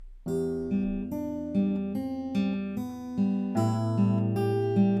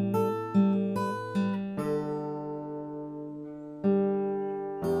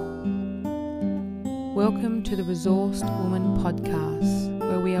to the Resourced Woman podcast,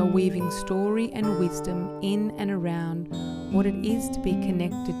 where we are weaving story and wisdom in and around what it is to be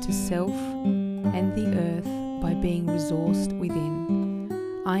connected to self and the earth by being resourced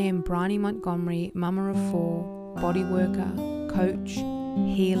within. I am Bryony Montgomery, mama of four, body worker, coach,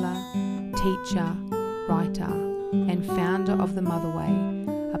 healer, teacher, writer, and founder of The Mother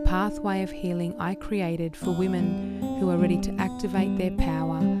Way, a pathway of healing I created for women who are ready to activate their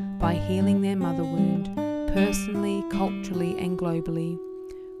power by healing their mother wound, personally, culturally, and globally,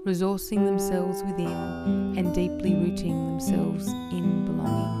 resourcing themselves within and deeply rooting themselves in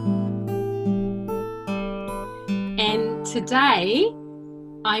belonging. And today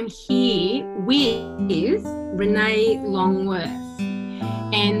I'm here with Renee Longworth.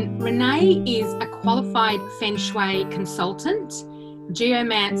 And Renee is a qualified Feng Shui consultant,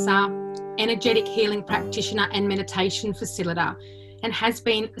 Geomancer, energetic healing practitioner and meditation facilitator, and has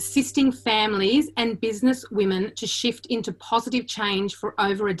been assisting families and business women to shift into positive change for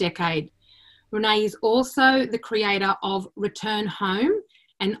over a decade. Renee is also the creator of Return Home,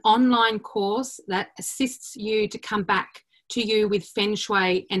 an online course that assists you to come back to you with Feng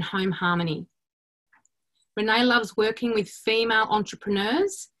Shui and home harmony. Renee loves working with female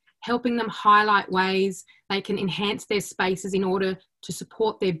entrepreneurs, helping them highlight ways they can enhance their spaces in order to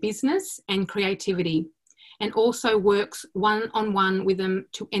support their business and creativity, and also works one-on-one with them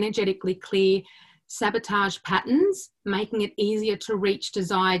to energetically clear sabotage patterns, making it easier to reach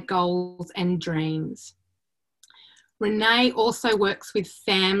desired goals and dreams. Renee also works with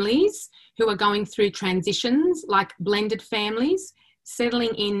families who are going through transitions, like blended families,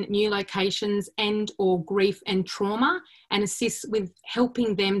 settling in new locations and or grief and trauma, and assists with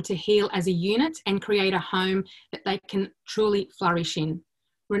helping them to heal as a unit and create a home that they can truly flourish in.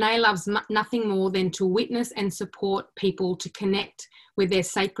 Renee loves nothing more than to witness and support people to connect with their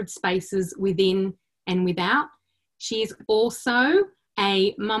sacred spaces within and without. She is also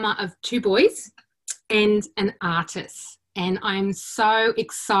a mama of two boys and an artist. And I'm so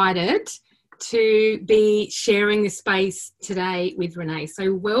excited to be sharing this space today with Renee.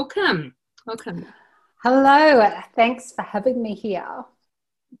 So welcome. Hello, thanks for having me here.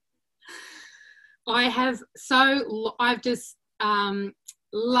 I've just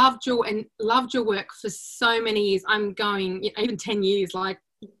loved your work for so many years. I'm going even 10 years, like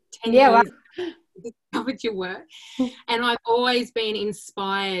 10 years. Right. Discovered your work, and I've always been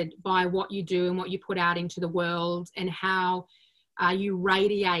inspired by what you do and what you put out into the world, and how you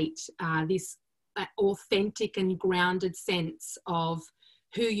radiate this authentic and grounded sense of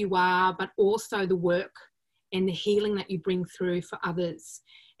who you are, but also the work and the healing that you bring through for others.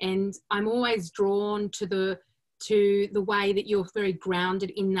 And I'm always drawn to the way that you're very grounded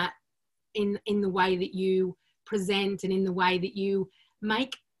in that, in the way that you present and in the way that you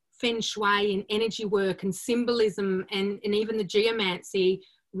make Feng Shui and energy work and symbolism and even the geomancy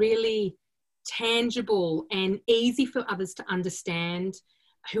really tangible and easy for others to understand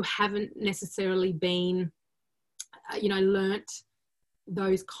who haven't necessarily been, learnt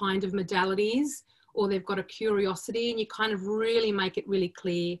those kind of modalities, or they've got a curiosity, and you kind of really make it really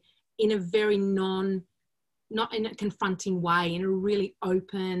clear in a very not in a confronting way, in a really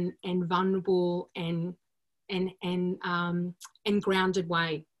open and vulnerable and grounded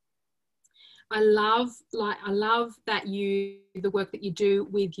way. I love that the work that you do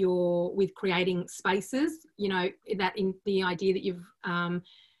with creating spaces, that in the idea that you've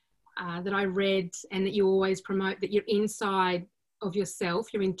that I read, and that you always promote, that you're inside of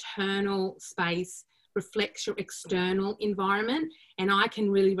yourself, your internal space reflects your external environment. And I can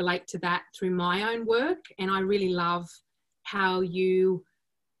really relate to that through my own work. And I really love how you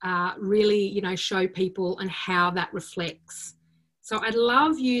really, show people and how that reflects. So I'd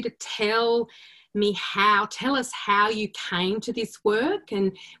love you to tell us how you came to this work,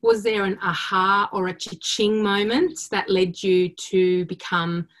 and was there an aha or a cha-ching moment that led you to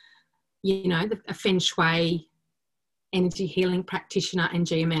become, a Feng Shui energy healing practitioner and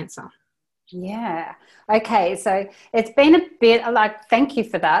geomancer? Yeah. Okay. So it's been a bit thank you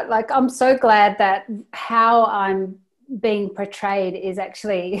for that. I'm so glad that how I'm being portrayed is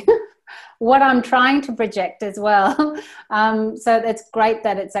actually what I'm trying to project as well. So it's great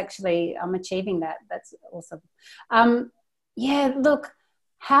that it's actually, I'm achieving that. That's awesome. Look,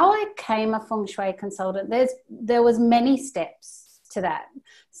 how I became a Feng Shui consultant, there was many steps to that.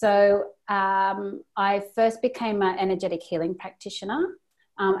 So I first became an energetic healing practitioner,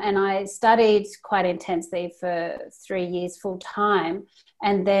 and I studied quite intensely for 3 years full time.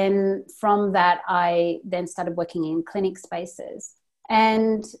 And then from that, I then started working in clinic spaces.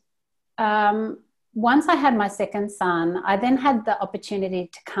 And once I had my second son, I then had the opportunity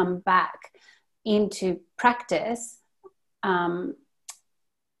to come back into practice and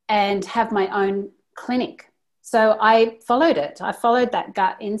have my own clinic. So I followed it. I followed that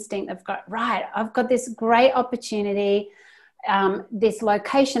gut instinct of, right, I've got this great opportunity. This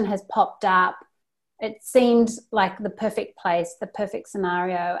location has popped up. It seemed like the perfect place, the perfect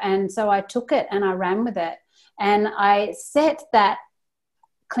scenario. And so I took it and I ran with it. And I set that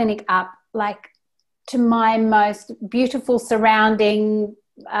clinic up like to my most beautiful surrounding,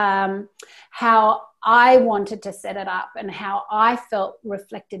 how I wanted to set it up and how I felt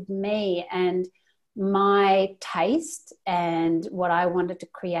reflected me and my taste and what I wanted to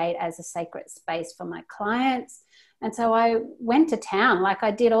create as a sacred space for my clients. And so I went to town. Like,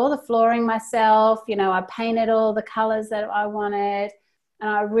 I did all the flooring myself, you know, I painted all the colors that I wanted, and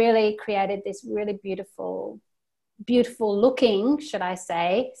I really created this really beautiful looking, should I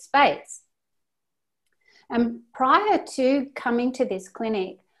say, space. And prior to coming to this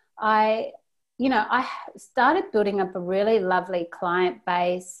clinic, I started building up a really lovely client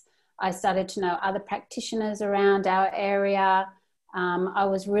base. I started to know other practitioners around our area. I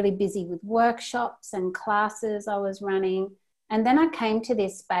was really busy with workshops and classes I was running. And then I came to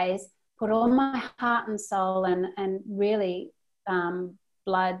this space, put all my heart and soul and really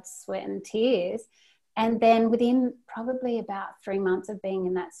blood, sweat and tears. And then within probably about 3 months of being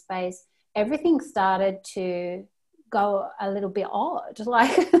in that space, everything started to go a little bit odd.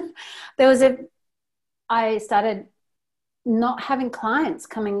 Like I started not having clients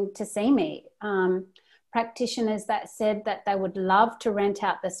coming to see me. Practitioners that said that they would love to rent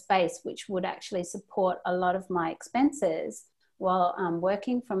out the space, which would actually support a lot of my expenses while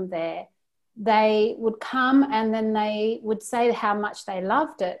working from there. They would come and then they would say how much they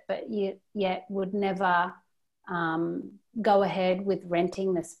loved it, but yet would never go ahead with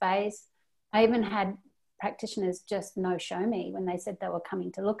renting the space. I even had practitioners just no-show me when they said they were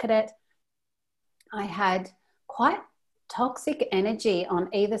coming to look at it. I had quite toxic energy on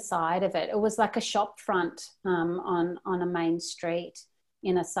either side of it. It was like a shop front on a main street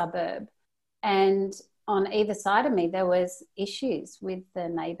in a suburb. And on either side of me, there was issues with the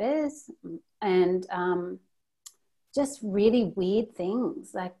neighbours and just really weird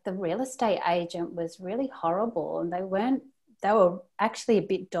things. Like, the real estate agent was really horrible, and they were actually a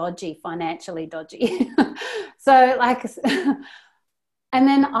bit dodgy, financially dodgy. So like, and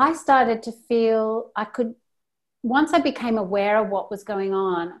then I started to feel once I became aware of what was going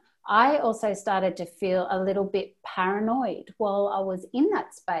on, I also started to feel a little bit paranoid while I was in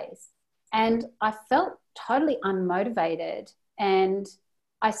that space. And I felt totally unmotivated. And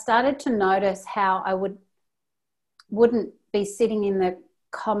I started to notice how I wouldn't be sitting in the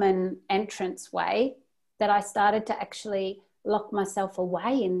common entrance way, that I started to actually lock myself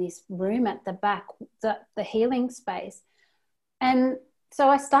away in this room at the back, the healing space. And so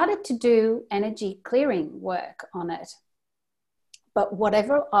I started to do energy clearing work on it. But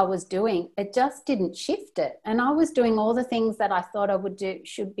whatever I was doing, it just didn't shift it. And I was doing all the things that I thought I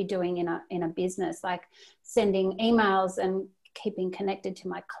should be doing in a business, like sending emails and keeping connected to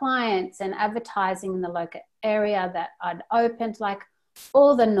my clients and advertising in the local area that I'd opened, like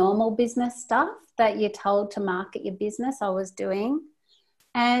all the normal business stuff that you're told to market your business, I was doing.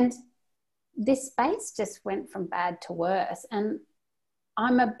 And this space just went from bad to worse. And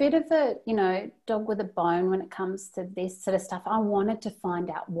I'm a bit of a, dog with a bone when it comes to this sort of stuff. I wanted to find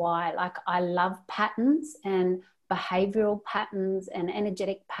out why. Like, I love patterns and behavioral patterns and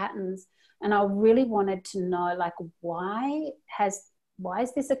energetic patterns. And I really wanted to know, like, why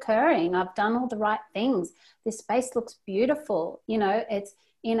is this occurring? I've done all the right things. This space looks beautiful. It's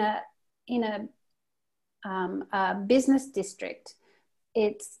in a business district.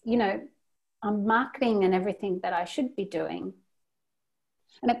 It's, I'm marketing and everything that I should be doing.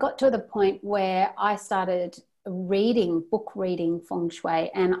 And it got to the point where I started book reading Feng Shui,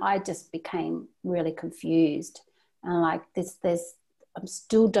 and I just became really confused. And like, I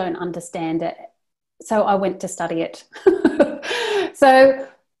still don't understand it. So I went to study it. So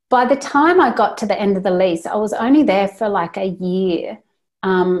by the time I got to the end of the lease, I was only there for like a year.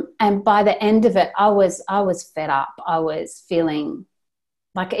 And by the end of it, I was fed up. I was feeling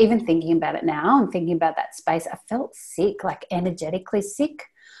like, even thinking about it now and thinking about that space, I felt sick, like energetically sick.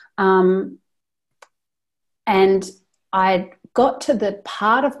 And I got to the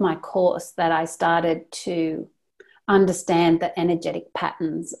part of my course that I started to understand the energetic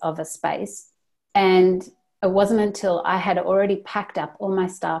patterns of a space. And it wasn't until I had already packed up all my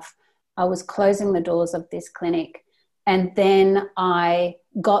stuff, I was closing the doors of this clinic, and then I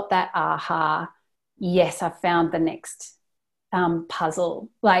got that aha, yes, I found the next puzzle,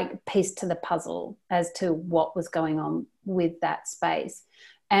 like piece to the puzzle as to what was going on with that space.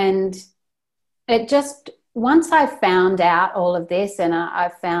 And it just, once I found out all of this, and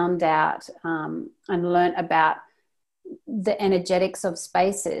I found out and learnt about the energetics of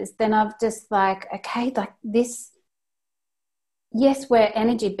spaces, then I've just like, okay, like this, yes, we're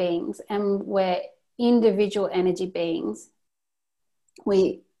energy beings and we're individual energy beings.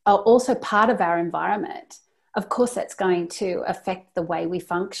 We are also part of our environment. Of course, that's going to affect the way we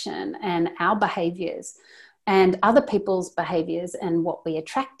function and our behaviors and other people's behaviors and what we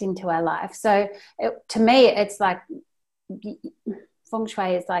attract into our life. So to me, it's like Feng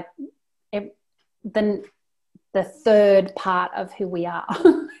Shui is like the third part of who we are,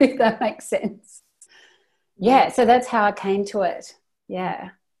 if that makes sense. Yeah, so that's how I came to it. Yeah.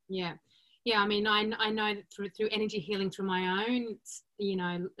 I mean, I know that through energy healing, through my own,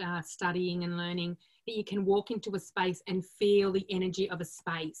 studying and learning, that you can walk into a space and feel the energy of a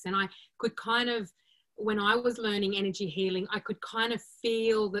space. And I could kind of, when I was learning energy healing, I could kind of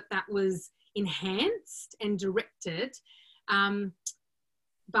feel that was enhanced and directed.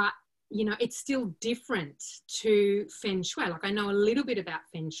 But, it's still different to Feng Shui. Like, I know a little bit about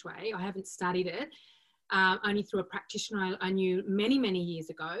Feng Shui. I haven't studied it. Only through a practitioner I knew many, many years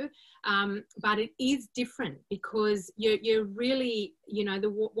ago. But it is different because you're really,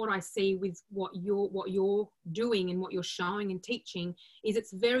 what I see with what you're doing and what you're showing and teaching is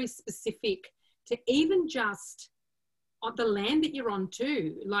it's very specific to even just on the land that you're on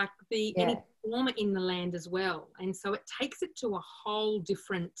too, like any former in the land as well. And so it takes it to a whole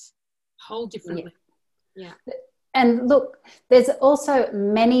different level. Yeah. And look, there's also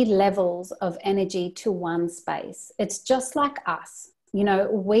many levels of energy to one space. It's just like us.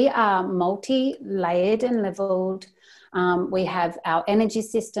 We are multi-layered and leveled. We have our energy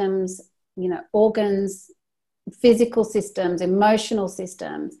systems, organs, physical systems, emotional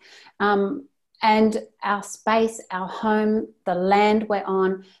systems. And our space, our home, the land we're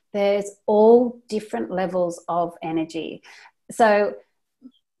on, there's all different levels of energy. So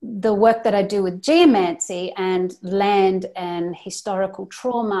the work that I do with geomancy and land and historical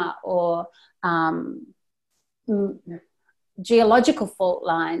trauma or geological fault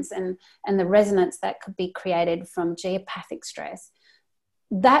lines and the resonance that could be created from geopathic stress,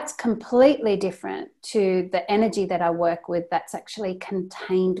 that's completely different to the energy that I work with that's actually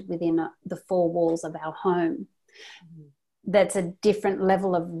contained within the four walls of our home. Mm-hmm. That's a different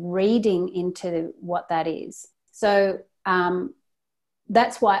level of reading into what that is. So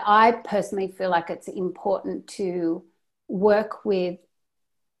that's why I personally feel like it's important to work with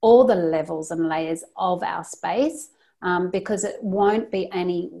all the levels and layers of our space, because it won't be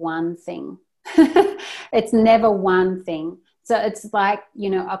any one thing. It's never one thing. So it's like,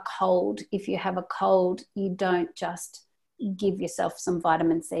 a cold. If you have a cold, you don't just give yourself some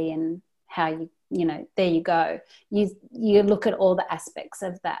vitamin C and there you go. You look at all the aspects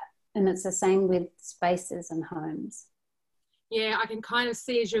of that. And it's the same with spaces and homes. Yeah, I can kind of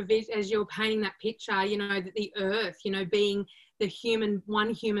see as you're painting that picture, that the earth, being one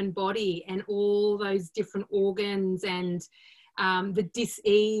human body and all those different organs and the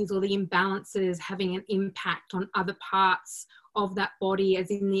dis-ease or the imbalances having an impact on other parts of that body,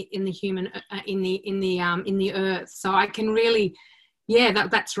 as in the human in the earth. So I can really,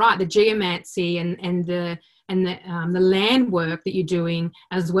 that's right. The geomancy and the land work that you're doing,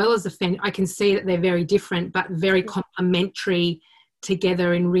 as well as I can see that they're very different but very complementary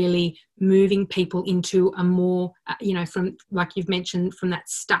together in really moving people into a more, from, like you've mentioned, from that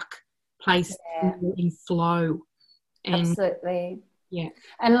stuck place in flow. And, absolutely. Yeah.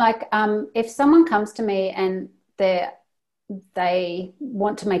 And like, if someone comes to me and they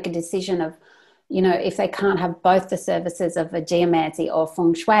want to make a decision of, if they can't have both the services of a geomancy or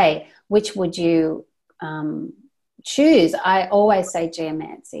Feng Shui, which would you choose? I always say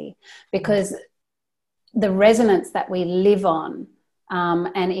geomancy, because the resonance that we live on,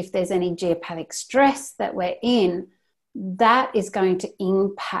 and if there's any geopathic stress that we're in, that is going to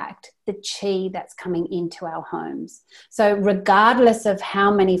impact the chi that's coming into our homes. So regardless of how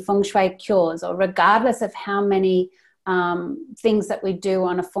many Feng Shui cures, or regardless of how many things that we do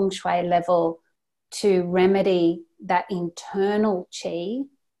on a Feng Shui level to remedy that internal chi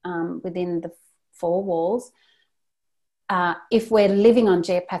within the four walls, if we're living on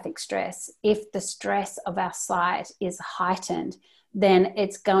geopathic stress, if the stress of our site is heightened, then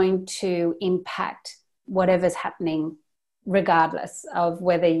it's going to impact whatever's happening, regardless of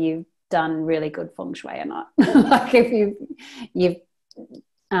whether you've done really good Feng Shui or not. Like if you've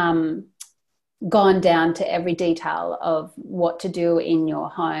gone down to every detail of what to do in your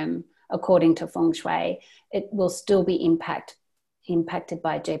home according to Feng Shui, it will still be impacted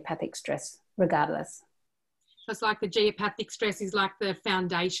by geopathic stress regardless. it's like the geopathic stress is like the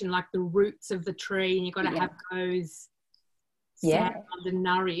foundation, like the roots of the tree, and you've got to have those sound and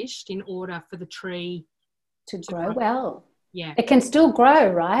nourished in order for the tree to grow well. Yeah. It can still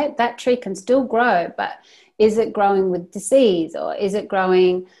grow, right? That tree can still grow, but is it growing with disease, or is it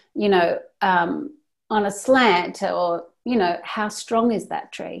growing, you know, on a slant, or, you know, how strong is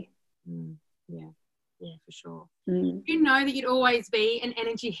that tree? Yeah, for sure. You know that you'd always be an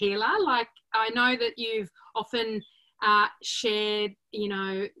energy healer. Like, I know that you've often shared, you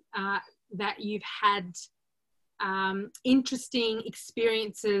know, that you've had interesting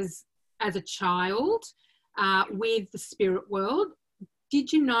experiences as a child with the spirit world.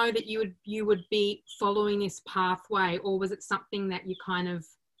 Did you know that you would be following this pathway, or was it something that you kind of?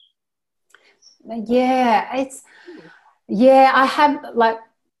 I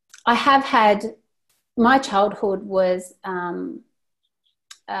have had, my childhood was, I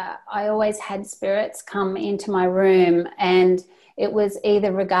always had spirits come into my room, and it was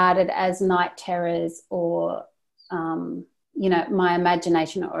either regarded as night terrors or, you know, my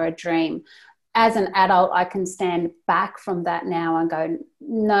imagination or a dream. As an adult, I can stand back from that now and go,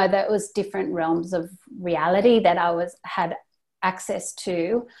 no, that was different realms of reality that I had access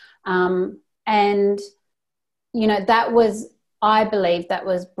to. And, you know, that was, I believe that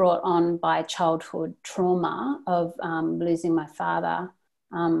was brought on by childhood trauma of losing my father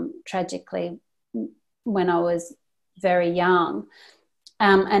tragically when I was very young.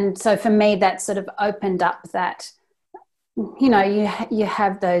 And so for me, that sort of opened up that, you know, you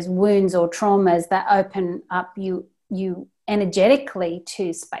have those wounds or traumas that open up you energetically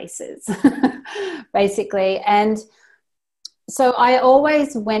to spaces, basically. And so I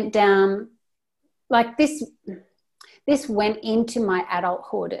always went down like this. This went into my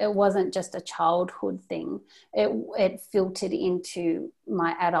adulthood. It wasn't just a childhood thing. It filtered into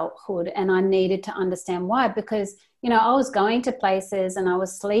my adulthood, and I needed to understand why, because, you know, I was going to places and I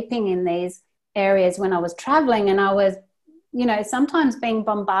was sleeping in these areas when I was traveling, and I was, you know, sometimes being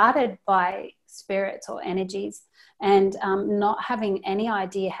bombarded by spirits or energies, and not having any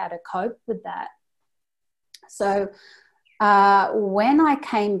idea how to cope with that. So when I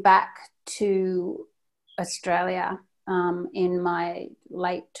came back to Australia in my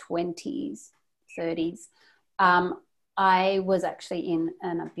late 20s, 30s, I was actually in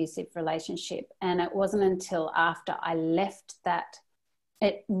an abusive relationship, and it wasn't until after I left that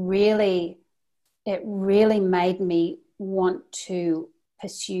it really made me want to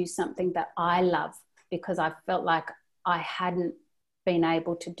pursue something that I love, because I felt like I hadn't been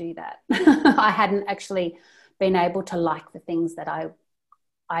able to do that. I hadn't actually been able to like the things that I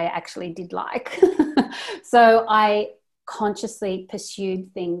actually did like. So I consciously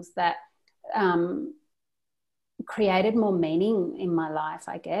pursued things that created more meaning in my life,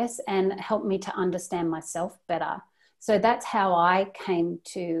 I guess, and helped me to understand myself better. So that's how I came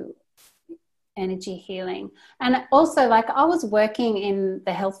to energy healing. And also, like, I was working in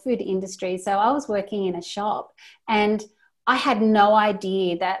the health food industry, so I was working in a shop, and I had no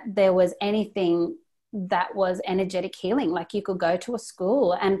idea that there was anything that was energetic healing. Like, you could go to a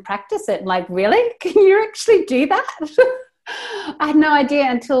school and practice it. Like, really? Can you actually do that? I had no idea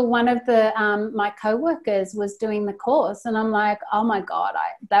until one of the my co-workers was doing the course, and I'm like, oh my God,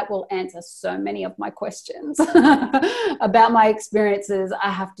 that will answer so many of my questions about my experiences. I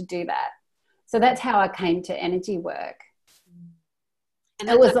have to do that. So that's how I came to energy work. And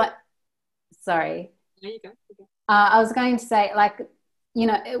it was like, sorry. There you go. I was going to say, like, you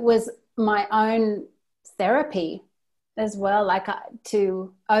know, it was my own therapy as well, like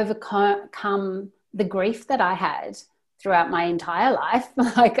to overcome the grief that I had throughout my entire life.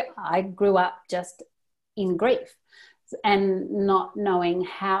 Like, I grew up just in grief and not knowing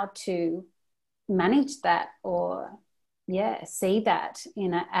how to manage that or see that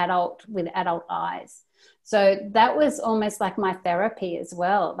in an adult with adult eyes. So that was almost like my therapy as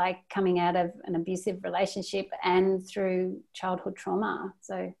well, like coming out of an abusive relationship and through childhood trauma.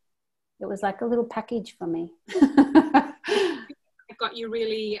 So it was like a little package for me. I got you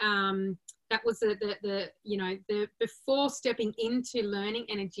really, that was the you know, the before stepping into learning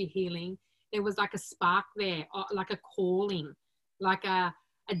energy healing, there was like a spark there, like a calling, like a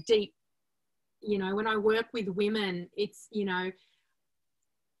deep, you know, when I work with women, it's, you know,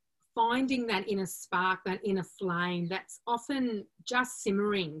 finding that inner spark, that inner flame that's often just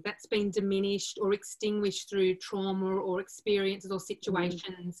simmering, that's been diminished or extinguished through trauma or experiences or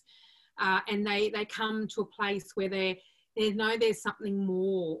situations. And they come to a place where they know there's something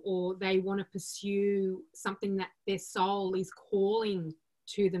more, or they want to pursue something that their soul is calling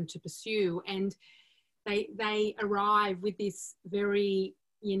to them to pursue. And they arrive with this very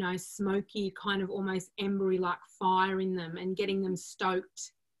you know, smoky, kind of almost embery like fire in them, and getting them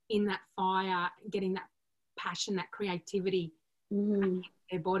stoked in that fire, getting that passion, that creativity in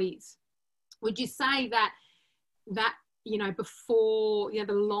their bodies. Would you say that you know, before, you know,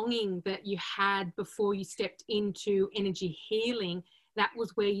 the longing that you had before you stepped into energy healing, that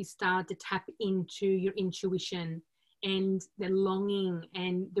was where you started to tap into your intuition and the longing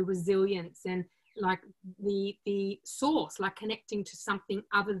and the resilience and like the source, like connecting to something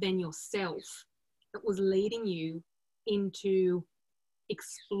other than yourself, that was leading you into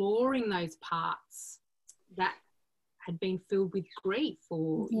exploring those parts that had been filled with grief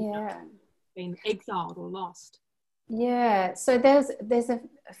or you know, been exiled or lost? Yeah, so there's a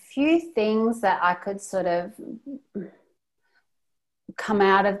few things that I could sort of come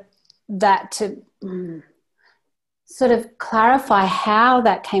out of that to sort of clarify how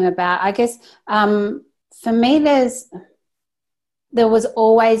that came about. I guess for me, there was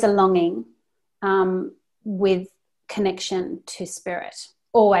always a longing with connection to spirit,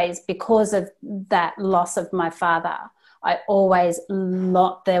 always, because of that loss of my father. I always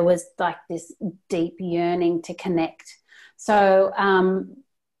there was like this deep yearning to connect. So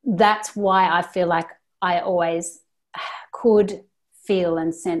that's why I feel like I always could feel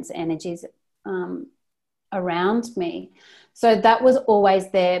and sense energies around me. So that was always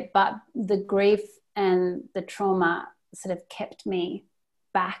there, but the grief and the trauma sort of kept me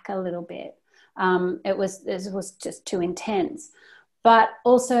back a little bit. It was just too intense. But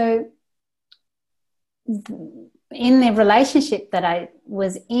also in the relationship that I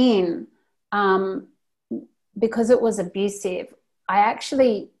was in, because it was abusive,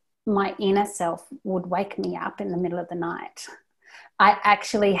 my inner self would wake me up in the middle of the night. I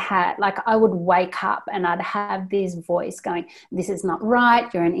actually had, like, I would wake up and I'd have this voice going, this is not right,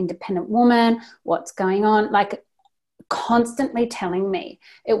 you're an independent woman, what's going on? Like, constantly telling me.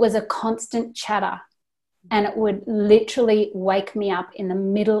 It was a constant chatter, and it would literally wake me up in the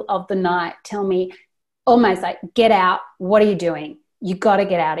middle of the night, tell me almost like, get out, what are you doing? You got to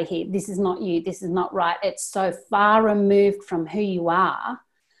get out of here. This is not you. This is not right. It's so far removed from who you are.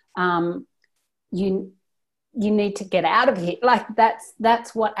 You need to get out of here. Like,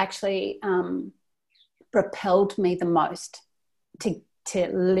 that's what actually propelled me the most to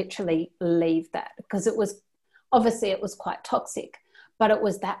literally leave that, because it was quite toxic, but it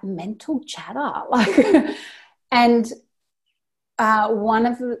was that mental chatter. Like, and one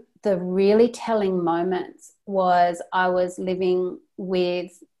of the really telling moments was I was living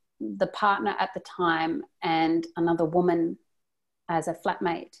with the partner at the time and another woman as a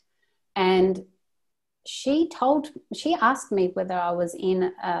flatmate, and she asked me whether I was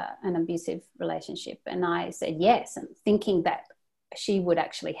in an abusive relationship, and I said yes, and thinking that she would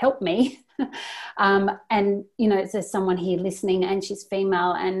actually help me. And, you know, there's someone here listening and she's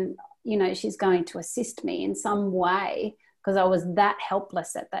female, and, you know, she's going to assist me in some way, because I was that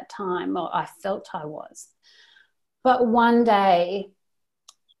helpless at that time, or I felt I was. But one day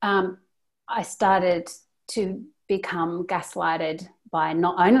I started to become gaslighted by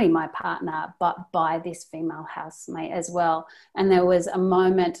not only my partner, but by this female housemate as well. And there was a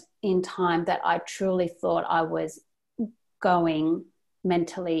moment in time that I truly thought I was going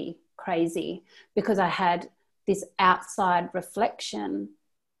mentally crazy, because I had this outside reflection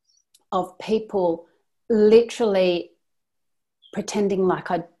of people literally pretending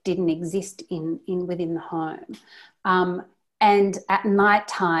like I didn't exist within the home. And at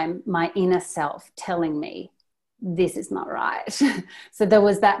nighttime, my inner self telling me, this is not right. So there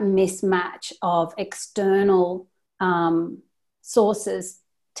was that mismatch of external sources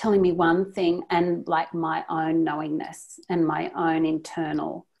telling me one thing, and like my own knowingness and my own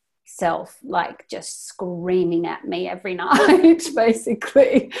internal self, like just screaming at me every night,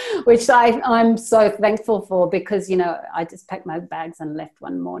 basically, which I'm so thankful for, because, you know, I just packed my bags and left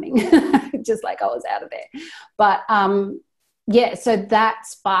one morning, just like I was out of there. But yeah, so that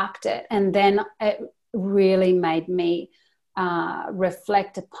sparked it. And then it really made me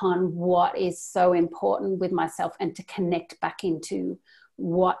reflect upon what is so important with myself, and to connect back into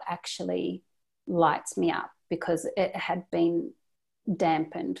what actually lights me up, because it had been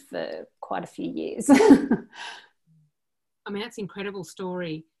dampened for quite a few years. I mean, that's an incredible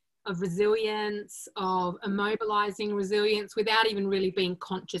story of resilience, of immobilizing resilience without even really being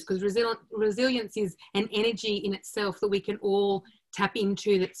conscious, because resilience is an energy in itself that we can all tap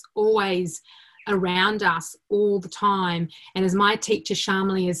into, that's always around us all the time. And as my teacher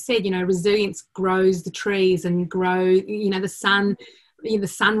Shamali has said, you know, resilience grows the trees and the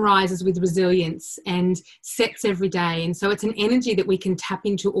sun rises with resilience and sets every day. And so it's an energy that we can tap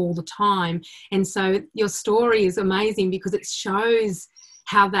into all the time. And so your story is amazing, because it shows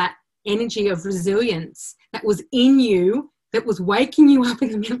how that energy of resilience that was in you, that was waking you up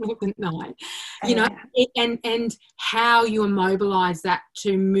in the middle of the night, you know, and how you immobilize that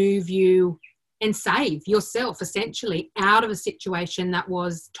to move you and save yourself essentially out of a situation that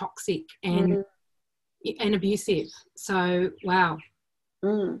was toxic and abusive. So, wow.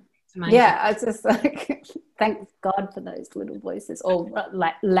 It's amazing. Yeah, it's just like, thank God for those little voices, or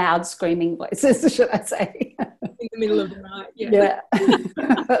like loud screaming voices, should I say. In the middle of the night, yeah.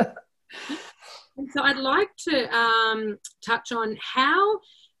 So I'd like to touch on how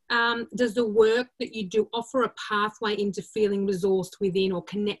does the work that you do offer a pathway into feeling resourced within or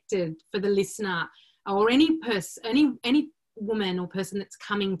connected for the listener, or any person, any woman or person that's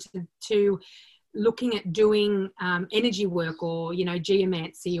coming to looking at doing energy work, or, you know,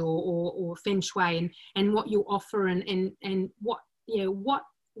 geomancy or Feng Shui, and what you offer, and what, you know, what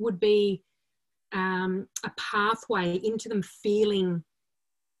would be a pathway into them feeling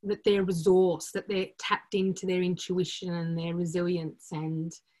that they're resourced, that they're tapped into their intuition and their resilience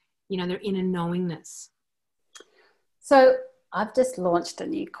and, you know, their inner knowingness. So I've just launched a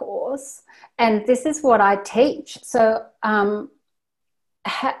new course, and this is what I teach. So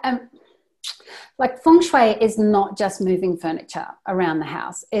like Feng Shui is not just moving furniture around the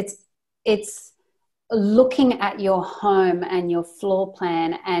house. It's looking at your home and your floor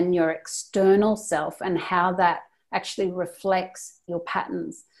plan and your external self and how that actually reflects your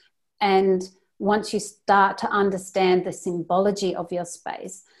patterns. And once you start to understand the symbology of your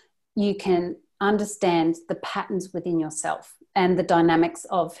space, you can understand the patterns within yourself and the dynamics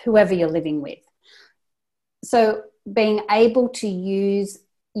of whoever you're living with. So being able to use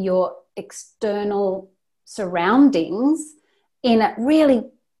your external surroundings in really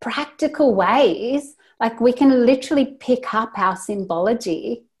practical ways, like we can literally pick up our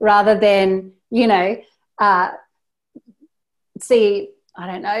symbology rather than, you know, see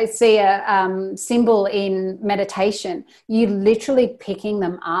a symbol in meditation. You literally picking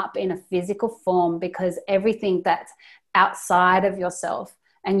them up in a physical form, because everything that's outside of yourself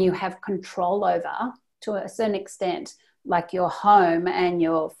and you have control over to a certain extent, like your home and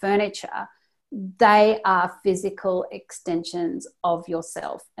your furniture, they are physical extensions of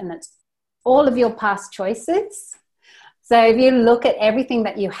yourself, and it's all of your past choices. So if you look at everything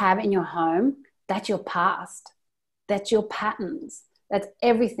that you have in your home, that's your past, that's your patterns, that's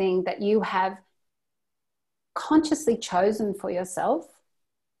everything that you have consciously chosen for yourself,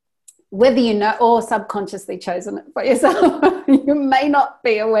 whether you know, or subconsciously chosen it for yourself. You may not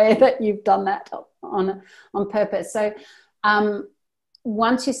be aware that you've done that on purpose. So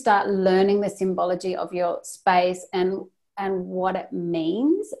once you start learning the symbology of your space and what it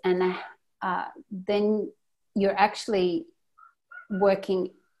means, and then you're actually working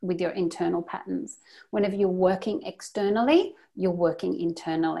with your internal patterns. Whenever you're working externally, you're working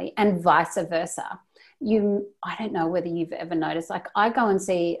internally, and vice versa. I don't know whether you've ever noticed, like I go and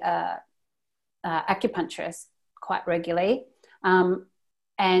see acupuncturist quite regularly,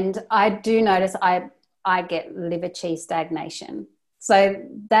 and I do notice I get liver qi stagnation. So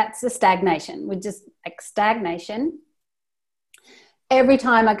that's the stagnation. We're just like stagnation. Every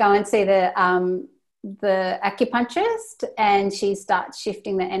time I go and see the acupuncturist and she starts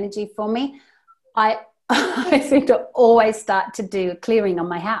shifting the energy for me, I seem to always start to do clearing on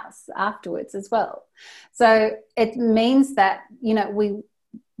my house afterwards as well. So it means that, you know, we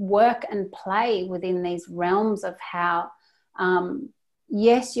work and play within these realms of how,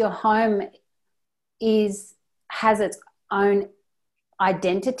 yes, your home has its own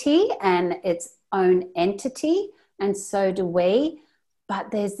identity and its own entity, and so do we. But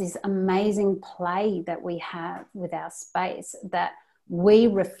there's this amazing play that we have with our space, that we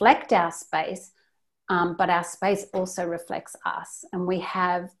reflect our space, but our space also reflects us. And we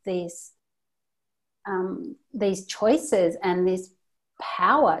have these choices and this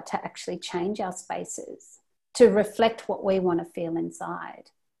power to actually change our spaces to reflect what we want to feel inside.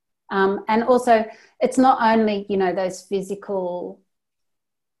 And also, it's not only, you know, those physical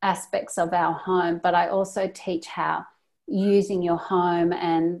aspects of our home, but I also teach how using your home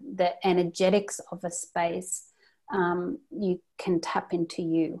and the energetics of a space, you can tap into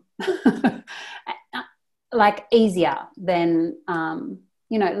you like easier than,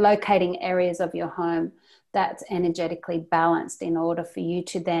 you know, locating areas of your home that's energetically balanced in order for you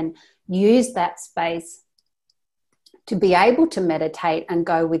to then use that space to be able to meditate and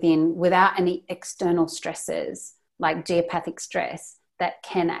go within without any external stresses like geopathic stress that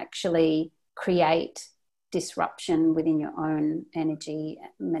can actually create disruption within your own energy,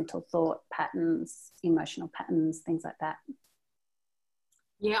 mental thought patterns, emotional patterns, things like that.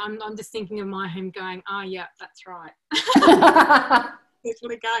 Yeah, I'm just thinking of my home going, oh, yeah, that's right. That's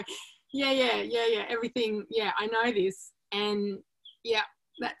what it goes. Yeah. Everything. Yeah, I know this, and yeah,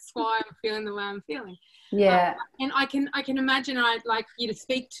 that's why I'm feeling the way I'm feeling. Yeah. And I can imagine. I'd like you to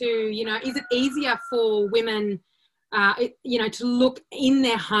speak to. Is it easier for women, to look in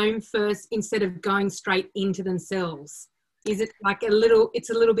their home first instead of going straight into themselves? Is it like it's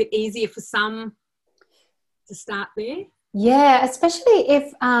a little bit easier for some to start there? Yeah, especially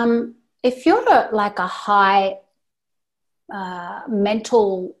if you're like a high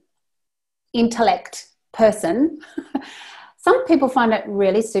mental intellect person. Some people find it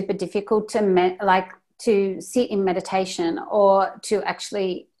really super difficult to sit in meditation or to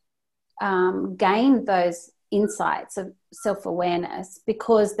actually gain those insights of self-awareness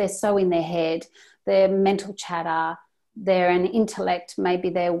because they're so in their head, their mental chatter, they're an intellect, maybe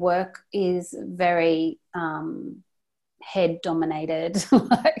their work is very head dominated.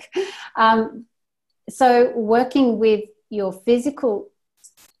 So working with your physical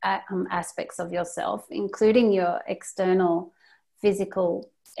aspects of yourself, including your external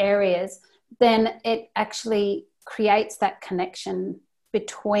physical areas, then it actually creates that connection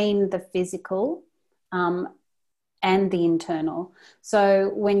between the physical and the internal.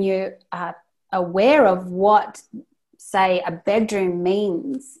 So when you are aware of what, say, a bedroom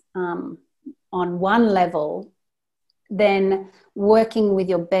means on one level, then working with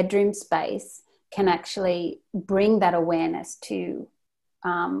your bedroom space can actually bring that awareness to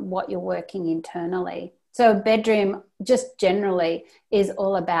what you're working internally. So a bedroom just generally is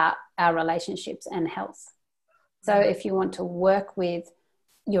all about our relationships and health. So if you want to work with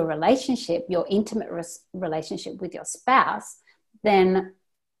your relationship, your intimate relationship with your spouse, then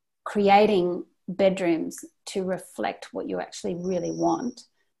creating bedrooms to reflect what you actually really want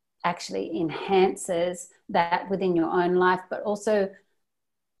actually enhances that within your own life, but also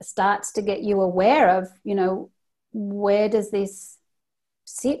starts to get you aware of, where does this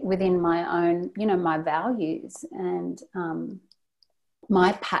sit within my own, my values and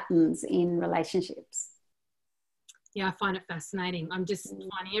my patterns in relationships. Yeah, I find it fascinating. I'm just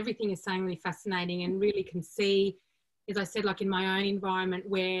finding everything you're saying really fascinating, and really can see, as I said, like in my own environment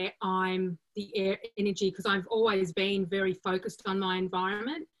where I'm the air energy, because I've always been very focused on my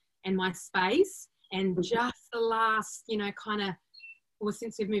environment and my space. And just the last,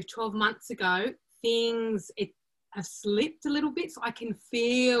 since we've moved 12 months ago, things have slipped a little bit. So I can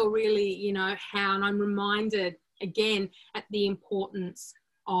feel really, how, and I'm reminded again at the importance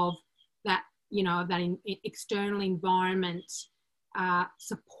of that, that external environment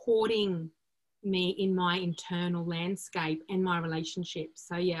supporting me in my internal landscape and my relationships.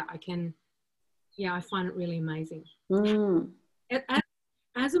 So yeah, I find it really amazing.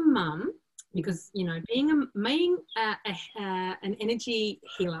 As a mum, because being an energy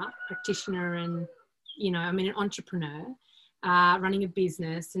healer practitioner, and I'm an entrepreneur, running a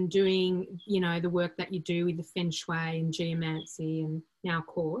business and doing the work that you do with the Feng Shui and Geomancy and now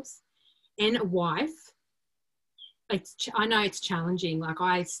course, and a wife. I know it's challenging. Like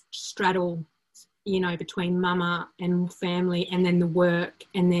I straddle between mama and family, and then the work,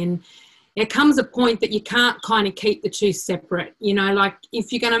 and then there comes a point that you can't kind of keep the two separate. Like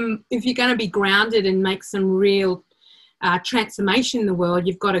if you're gonna be grounded and make some real transformation in the world,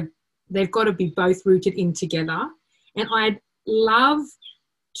 they've got to be both rooted in together. And I'd love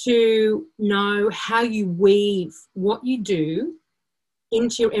to know how you weave what you do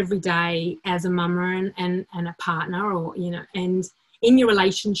into your everyday as a mama and a partner, or and in your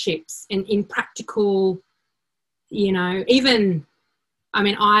relationships and in practical, even,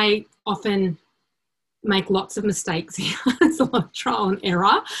 I often make lots of mistakes. It's a lot of trial and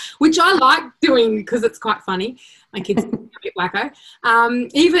error, which I like doing because it's quite funny. My kids are a bit wacko. How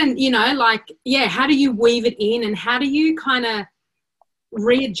do you weave it in, and how do you kind of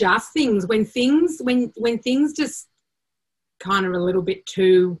readjust things when things just kind of a little bit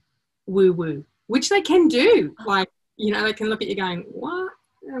too woo-woo, which they can do. Like, they can look at you going, what?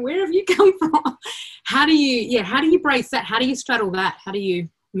 Where have you come from? How do you brace that? How do you straddle that? How do you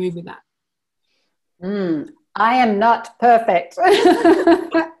move with that? I am not perfect.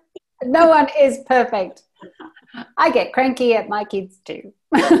 No one is perfect. I get cranky at my kids too.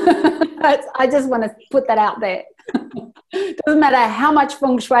 I just want to put that out there. Doesn't matter how much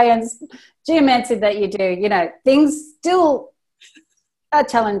feng shui and geomancy that you do, things still are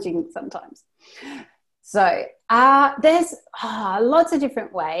challenging sometimes. So there's lots of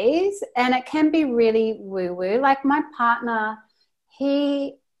different ways, and it can be really woo-woo. Like my partner,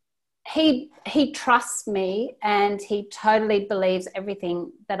 he trusts me and he totally believes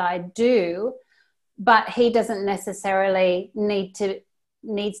everything that I do, but he doesn't necessarily needs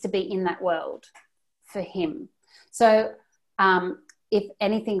to be in that world for him. So if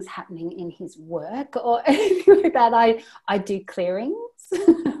anything's happening in his work or anything like that, I do clearings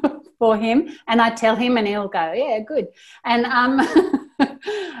for him, and I tell him, and he'll go, yeah, good. And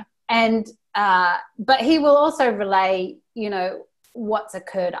but he will also relay, you know, what's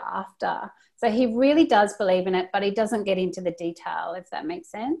occurred after. So he really does believe in it, but he doesn't get into the detail, if that makes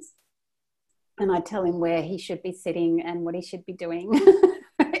sense. And I tell him where he should be sitting and what he should be doing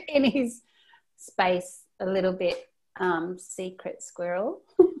in his space, a little bit secret squirrel.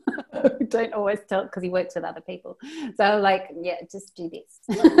 Don't always tell, because he works with other people. So like, yeah, just do this.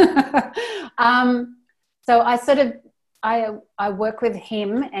 So I sort of, I work with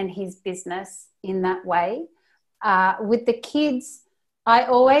him and his business in that way. With the kids, I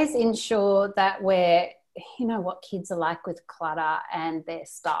always ensure that we're, you know what kids are like with clutter and their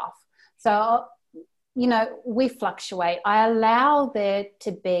stuff. So, you know, we fluctuate. I allow there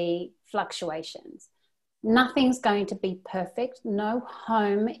to be fluctuations. Nothing's going to be perfect. No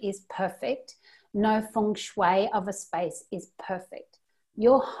home is perfect. No feng shui of a space is perfect.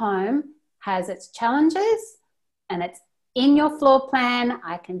 Your home has its challenges, and it's in your floor plan.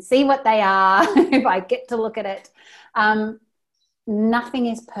 I can see what they are if I get to look at it. Nothing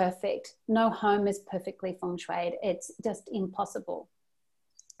is perfect. No home is perfectly feng shuied. It's just impossible.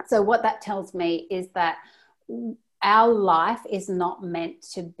 So what that tells me is that our life is not meant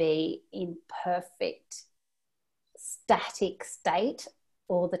to be in perfect static state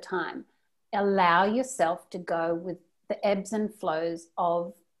all the time. Allow yourself to go with the ebbs and flows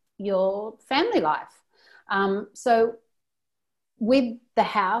of your family life. So with the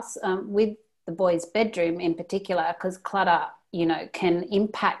house, with the boys' bedroom in particular, because clutter, you know, can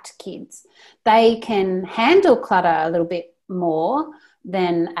impact kids. They can handle clutter a little bit more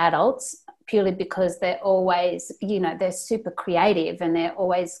than adults, purely because they're always, you know, they're super creative and they're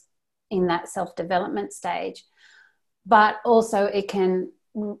always in that self-development stage. But also it can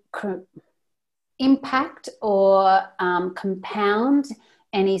impact or compound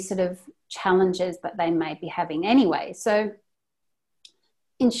any sort of challenges that they may be having anyway. So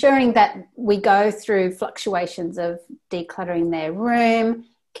ensuring that we go through fluctuations of decluttering their room,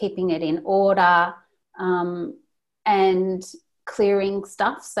 keeping it in order, and clearing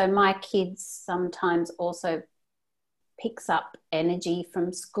stuff. So my kids sometimes also picks up energy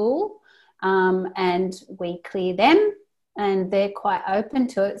from school, and we clear them, and they're quite open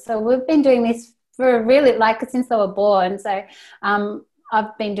to it. So we've been doing this for really, like, since they were born. So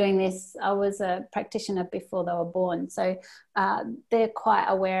I've been doing this. I was a practitioner before they were born. So they're quite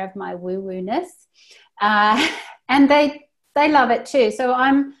aware of my woo-woo-ness. And they love it too. So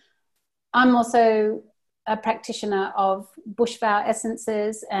I'm also a practitioner of bushvale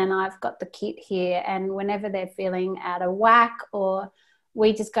essences, and I've got the kit here. And whenever they're feeling out of whack, or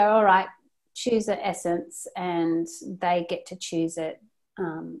we just go, all right, choose an essence, and they get to choose it,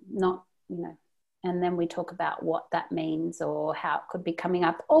 not, you know, and then we talk about what that means or how it could be coming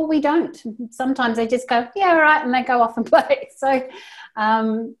up, or we don't. Sometimes they just go, yeah, all right, and they go off and play. So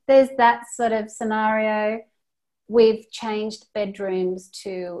there's that sort of scenario. We've changed bedrooms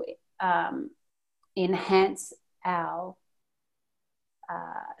to enhance our,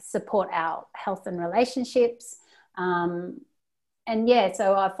 support our health and relationships. And yeah,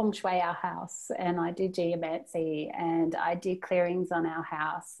 so I feng shui our house, and I do geomancy, and I do clearings on our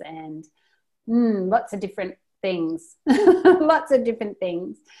house, and lots of different things. Lots of different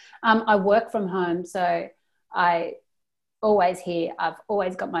things. I work from home, so I always I've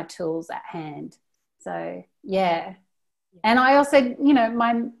always got my tools at hand. So yeah. And I also, you know,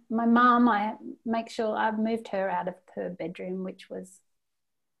 my mum, I make sure I've moved her out of her bedroom, which was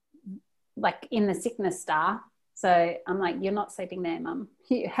like in the sickness star. So I'm like, you're not sleeping there, Mum.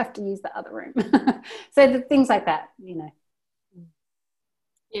 You have to use the other room. So the things like that, you know.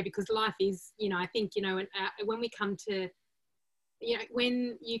 Yeah, because life is, you know, I think, you know, when we come to, you know,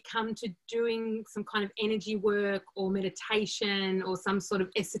 when you come to doing some kind of energy work or meditation or some sort of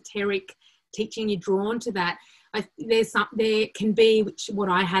esoteric teaching, you're drawn to that. There can be, which what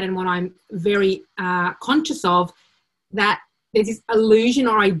I had and what I'm very conscious of, that there's this illusion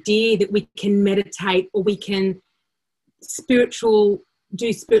or idea that we can meditate or we can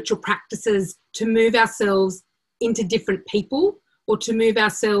do spiritual practices to move ourselves into different people, or to move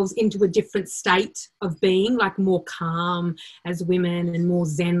ourselves into a different state of being, like more calm as women and more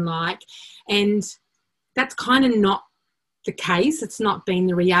Zen-like. And that's kind of not the case. It's not been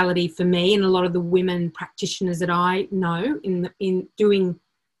the reality for me and a lot of the women practitioners that I know in doing,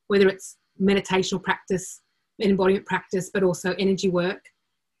 whether it's meditational practice, embodiment practice, but also energy work,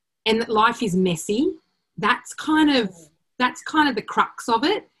 and that life is messy. That's kind of the crux of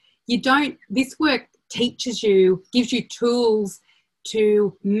it. This work teaches you, gives you tools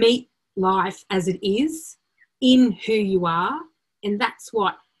to meet life as it is in who you are. And that's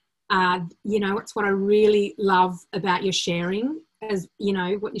what, it's what I really love about your sharing, as you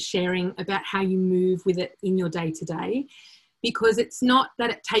know, what you're sharing about how you move with it in your day to day, because it's not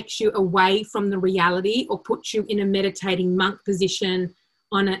that it takes you away from the reality or puts you in a meditating monk position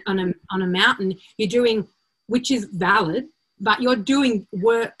on a mountain. You're doing, which is valid, but you're doing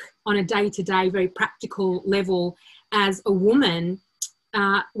work on a day to day, very practical level as a woman,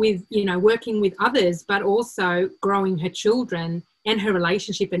 with, working with others, but also growing her children and her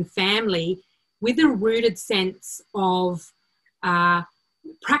relationship and family with a rooted sense of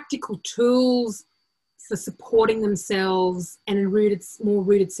practical tools for supporting themselves and a more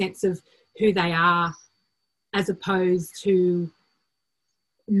rooted sense of who they are, as opposed to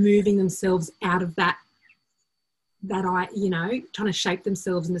moving themselves out of that trying to shape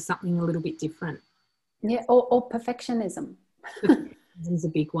themselves into something a little bit different. Yeah, or perfectionism. Is a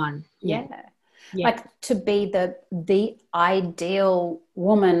big one. Yeah. Like to be the ideal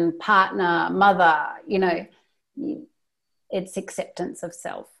woman, partner, mother, it's acceptance of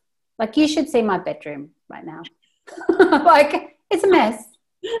self. Like, you should see my bedroom right now. Like, it's a mess.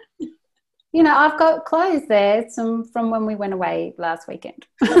 I've got clothes there, some from when we went away last weekend.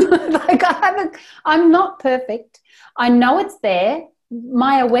 Like, I'm not perfect. I know it's there.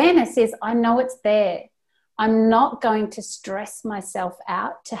 My awareness is, I know it's there. I'm not going to stress myself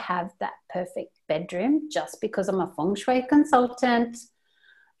out to have that perfect bedroom just because I'm a Feng Shui consultant.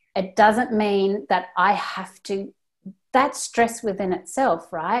 It doesn't mean that I have to. That's stress within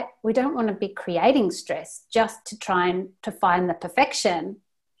itself, right? We don't want to be creating stress just to try and to find the perfection.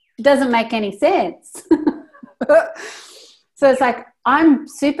 It doesn't make any sense. So it's like, I'm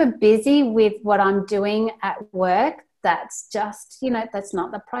super busy with what I'm doing at work. That's just, that's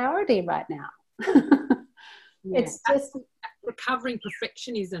not the priority right now. Yeah, it's just recovering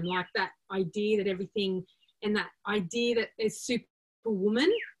perfectionism, like that idea that everything, and that idea that there's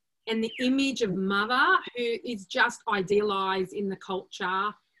superwoman and the image of mother who is just idealized in the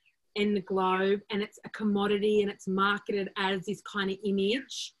culture and the globe, and it's a commodity and it's marketed as this kind of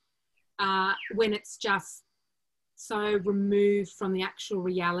image, when it's just so removed from the actual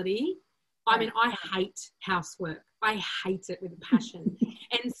reality. I mean, I hate housework. I hate it with a passion.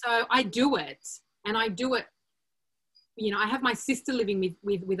 And so I do it, and I do it. I have my sister living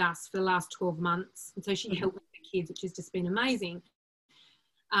with us for the last 12 months. And so she helped with the kids, which has just been amazing.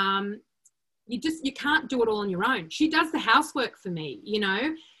 You can't do it all on your own. She does the housework for me,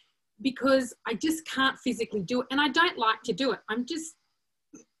 because I just can't physically do it. And I don't like to do it. I'm just,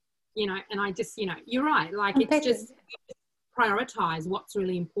 and I just, you're right. Like, it's just prioritize what's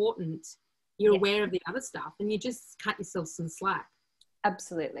really important. You're aware of the other stuff, and you just cut yourself some slack.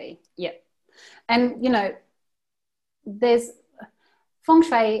 Absolutely. Yeah. And, there's Feng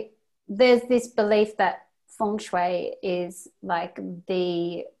Shui, there's this belief that Feng Shui is like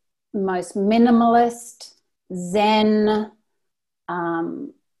the most minimalist Zen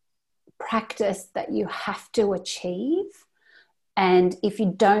practice that you have to achieve. And if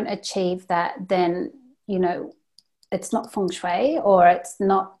you don't achieve that, then, it's not Feng Shui, or it's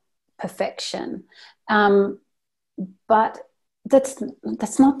not perfection. But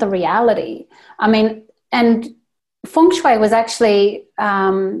that's not the reality. I mean, and Feng Shui was actually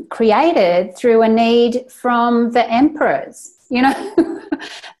created through a need from the emperors. The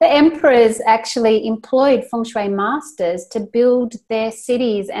emperors actually employed Feng Shui masters to build their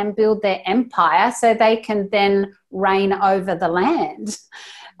cities and build their empire so they can then reign over the land.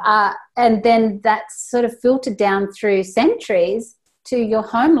 And then that's sort of filtered down through centuries to your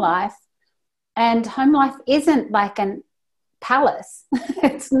home life. And home life isn't like a palace.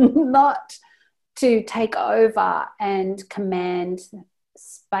 It's not to take over and command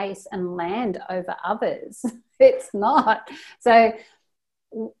space and land over others. It's not. So,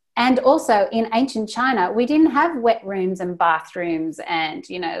 and also in ancient China, we didn't have wet rooms and bathrooms and,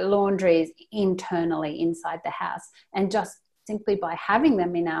 laundries internally inside the house. And just simply by having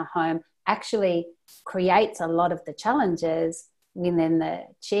them in our home actually creates a lot of the challenges within the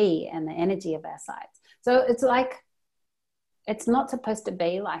chi and the energy of our sites. So it's like, it's not supposed to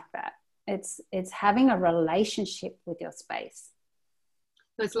be like that. It's having a relationship with your space.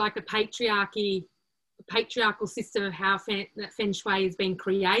 So it's like a patriarchal system of how Feng Shui has been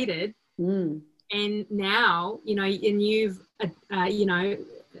created. And now, and you've,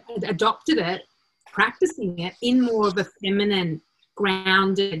 adopted it, practicing it in more of a feminine,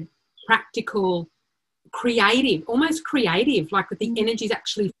 grounded, practical, creative, almost creative, like with the energy's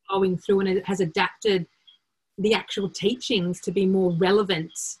actually flowing through, and it has adapted the actual teachings to be more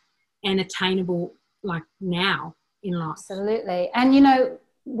relevant and attainable, like now. in life. Absolutely. And, you know,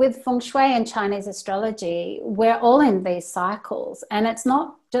 with Feng Shui and Chinese astrology, we're all in these cycles, and it's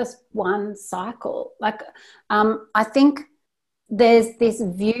not just one cycle. Like, I think there's this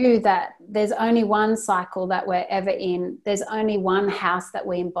view that there's only one cycle that we're ever in. There's only one house that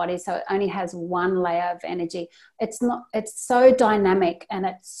we embody, so it only has one layer of energy. It's not, it's so dynamic and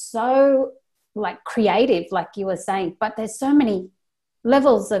it's so like creative, like you were saying, but there's so many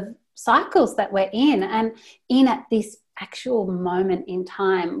levels of cycles that we're in, and in at this actual moment in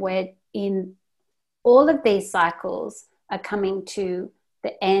time, where in all of these cycles are coming to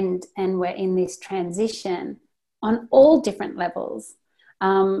the end, and we're in this transition on all different levels.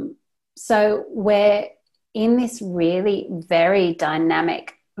 So we're in this really very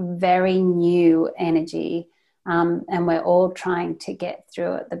dynamic, very new energy, and we're all trying to get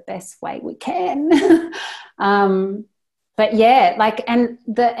through it the best way we can. But yeah, like, and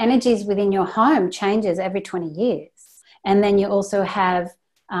the energies within your home changes every 20 years. And then you also have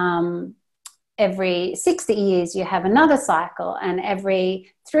every 60 years you have another cycle, and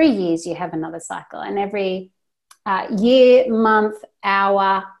every 3 years you have another cycle, and every year, month,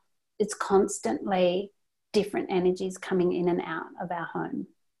 hour, it's constantly different energies coming in and out of our home,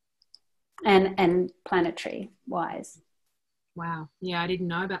 and planetary wise. Wow. Yeah, I didn't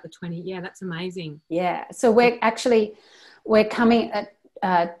know about the 20. Yeah, that's amazing. Yeah. So we're coming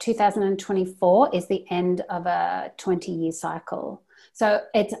at 2024 is the end of a 20-year cycle. So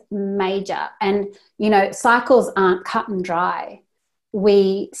it's major. And, you know, cycles aren't cut and dry.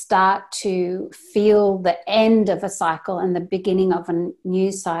 We start to feel the end of a cycle and the beginning of a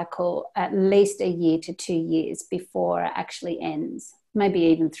new cycle at least a year to 2 years before it actually ends. Maybe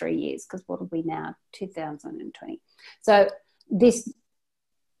even 3 years, because what are we now? 2020. So this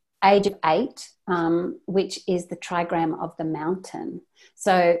age of 8, which is the trigram of the mountain.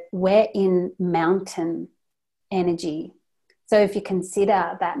 So we're in mountain energy. So if you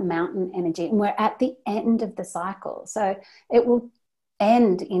consider that mountain energy, and we're at the end of the cycle. So it will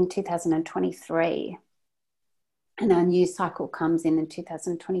end in 2023, and our new cycle comes in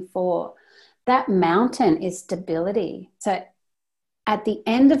 2024. That mountain is stability. So at the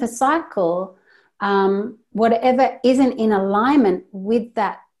end of a cycle, whatever isn't in alignment with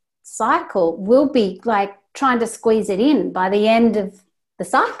that cycle will be like trying to squeeze it in. By the end of the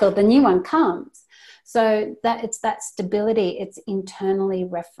cycle, the new one comes. So that it's that stability, it's internally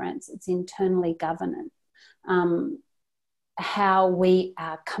referenced, it's internally governed, how we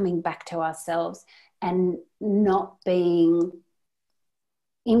are coming back to ourselves and not being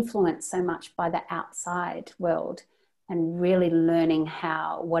influenced so much by the outside world, and really learning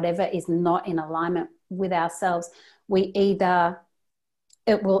how whatever is not in alignment with ourselves,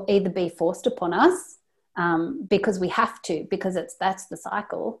 it will either be forced upon us because we have to, because that's the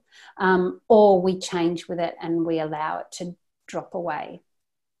cycle, or we change with it and we allow it to drop away.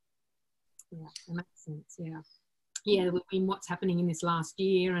 Yeah, that makes sense. Yeah, in what's happening in this last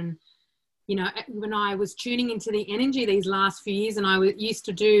year. And, you know, when I was tuning into the energy these last few years, and I used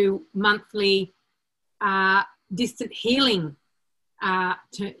to do monthly distant healing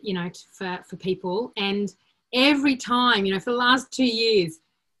for people, and every time, you know, for the last 2 years,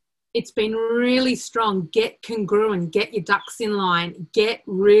 it's been really strong. Get congruent, get your ducks in line, get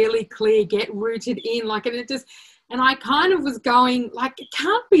really clear, get rooted in. And I kind of was going, like, it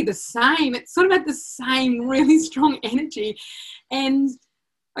can't be the same. It's sort of had the same really strong energy. And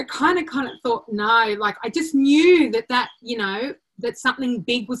I kind of thought, no, like, I just knew that, you know, that something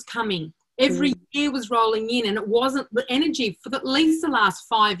big was coming. Every year was rolling in, and it wasn't, the energy for at least the last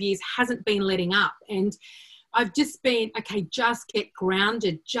 5 years hasn't been letting up. And I've just been, okay, just get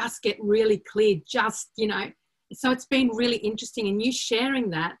grounded, just get really clear, just, you know. So it's been really interesting. And you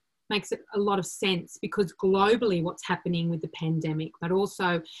sharing that makes it a lot of sense, because globally what's happening with the pandemic, but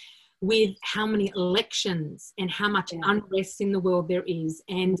also with how many elections and how much unrest in the world there is,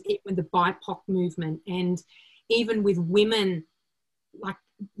 and even the BIPOC movement, and even with women, like,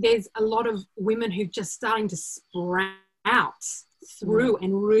 there's a lot of women who're just starting to sprout through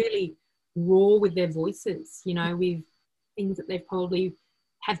and really roar with their voices, you know, with things that they've probably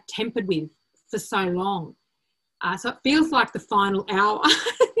have tempered with for so long. So it feels like the final hour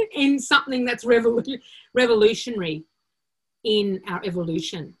in something that's revolutionary in our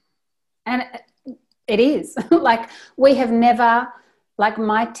evolution. And it is. Like, we have never, like,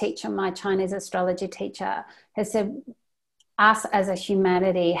 my teacher, my Chinese astrology teacher, has said, us as a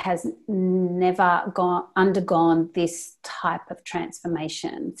humanity has never undergone this type of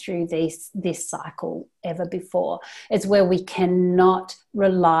transformation through this cycle ever before. It's where we cannot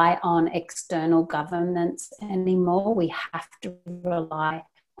rely on external governance anymore. We have to rely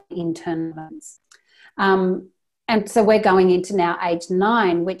on internal ones. And And so we're going into now age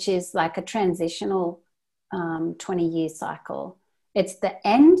 9, which is like a transitional 20-year cycle. It's the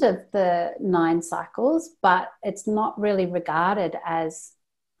end of the 9 cycles, but it's not really regarded as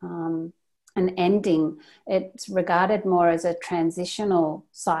an ending. It's regarded more as a transitional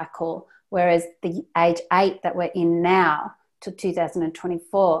cycle, whereas the age 8 that we're in now to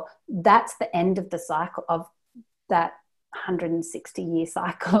 2024, that's the end of the cycle of that 160-year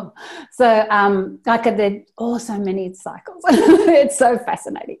cycle. So like there are so many cycles. It's so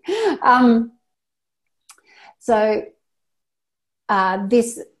fascinating.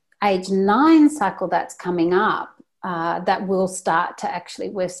 This age 9 cycle that's coming up, that we're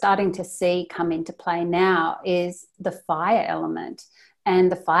starting to see come into play now, is the fire element. And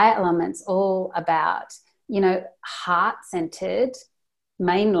the fire element's all about, heart-centered,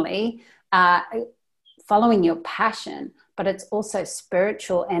 mainly, following your passion, but it's also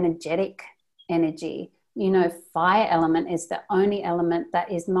spiritual, energetic energy. Fire element is the only element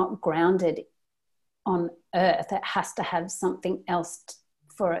that is not grounded on earth. It has to have something else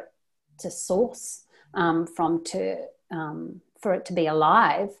for it to source from, for it to be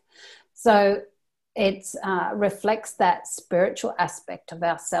alive. So it reflects that spiritual aspect of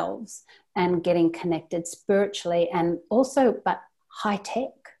ourselves and getting connected spiritually, and also but high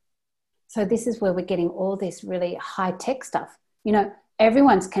tech. So this is where we're getting all this really high tech stuff.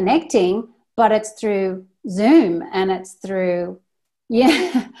 Everyone's connecting, but it's through Zoom, and it's through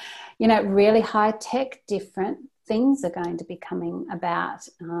really high tech. Different things are going to be coming about,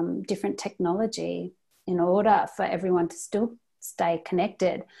 different technology, in order for everyone to still stay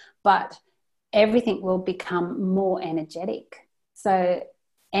connected, but everything will become more energetic. So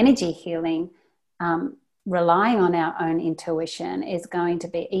energy healing, relying on our own intuition, is going to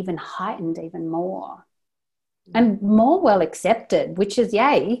be even heightened even more, and more well accepted, which is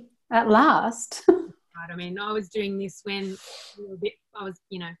yay at last. Right. I mean, I was doing this when I was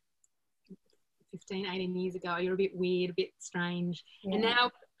 15, 18 years ago. You're a bit weird, a bit strange. Yeah. And now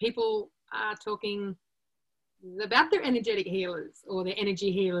people are talking about their energetic healers, or their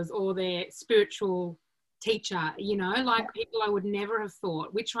energy healers, or their spiritual teacher, like people I would never have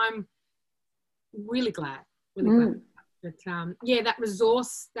thought, which I'm really glad. But that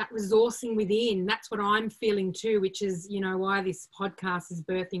resourcing within, that's what I'm feeling too, which is, why this podcast is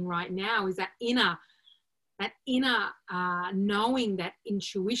birthing right now, is that inner knowing, that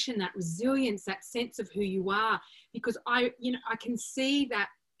intuition, that resilience, that sense of who you are. Because I can see that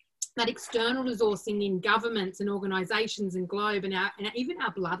external resourcing in governments and organisations and globe, and even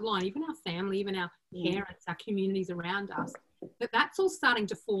our bloodline, even our family, even our parents, our communities around us, that's all starting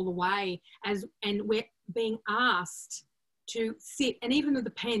to fall away, and we're being asked to sit, and even with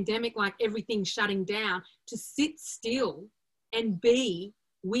the pandemic, like everything shutting down, to sit still and be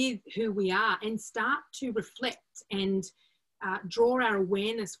with who we are, and start to reflect and draw our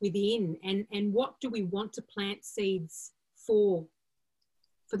awareness within, and what do we want to plant seeds for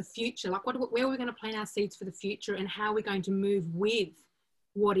the future? Like where are we going to plant our seeds for the future, and how are we going to move with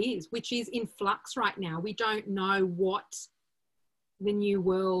what is, which is in flux right now. We don't know what the new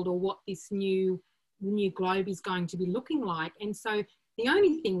world, or what this new globe is going to be looking like. And so the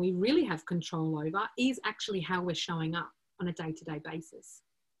only thing we really have control over is actually how we're showing up on a day-to-day basis.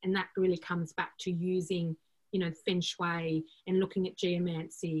 And that really comes back to using, Feng Shui, and looking at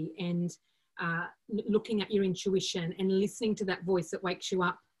Geomancy, and looking at your intuition, and listening to that voice that wakes you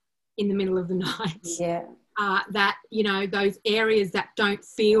up in the middle of the night. Yeah. That, those areas that don't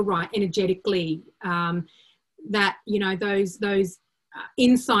feel right energetically, that, those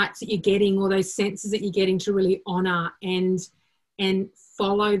insights that you're getting, or those senses that you're getting, to really honour and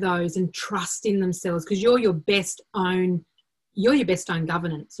follow those, and trust in themselves, because you're your best own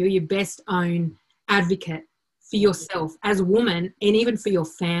governance. You're your best own advocate for yourself as a woman, and even for your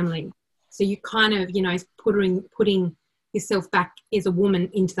family. So you kind of, putting yourself back as a woman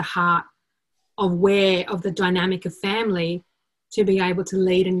into the heart of the dynamic of family, to be able to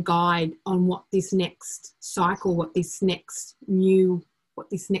lead and guide on what this next cycle, what this next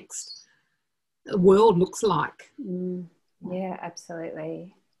world looks like. Yeah,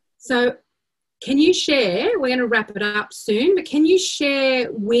 absolutely. So can you share, we're going to wrap it up soon, but can you share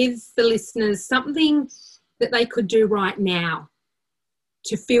with the listeners something that they could do right now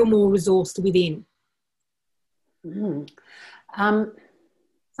to feel more resourced within? Something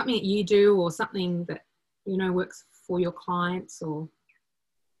that you do, or something that, works for your clients, or?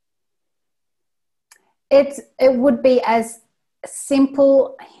 It would be as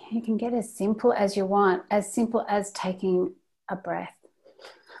simple, you can get as simple as you want, as simple as taking a breath.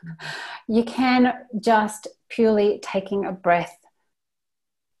 You can just purely taking a breath.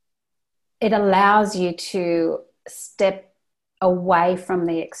 It allows you to step away from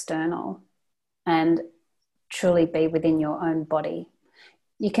the external and truly be within your own body.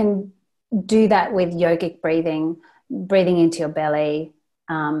 You can do that with yogic breathing, breathing into your belly,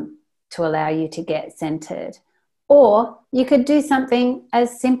 to allow you to get centered. Or you could do something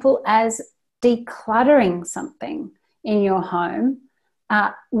as simple as decluttering something in your home,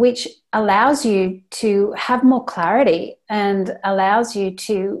 which allows you to have more clarity and allows you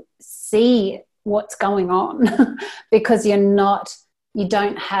to see what's going on because you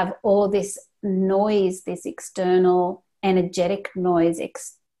don't have all this noise, this external energetic noise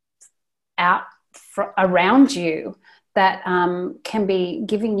around you that can be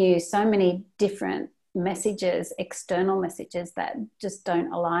giving you so many different messages, external messages that just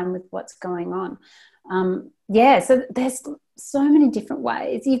don't align with what's going on. So there's so many different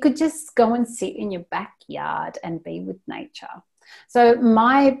ways. You could just go and sit in your backyard and be with nature. So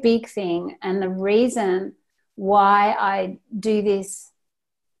my big thing, and the reason why I do this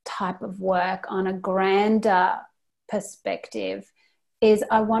type of work on a grander perspective, is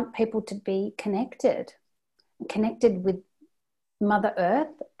I want people to be connected with Mother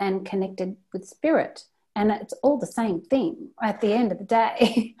Earth and connected with Spirit. And it's all the same thing at the end of the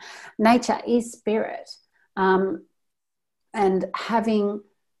day. Nature is spirit. And having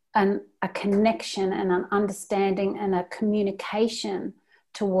a connection and an understanding and a communication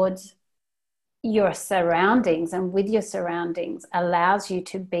towards your surroundings and with your surroundings allows you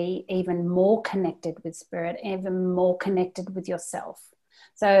to be even more connected with spirit, even more connected with yourself.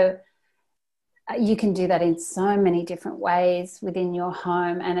 So you can do that in so many different ways within your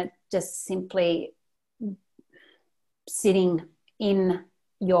home, and it just simply sitting in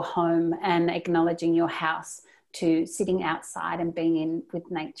your home and acknowledging your house to sitting outside and being in with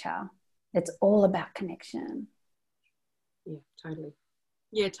nature. It's all about connection. Yeah, totally.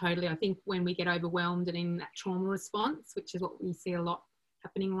 Yeah, totally. I think when we get overwhelmed and in that trauma response, which is what we see a lot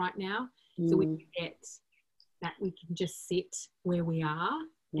happening right now, so we forget that we can just sit where we are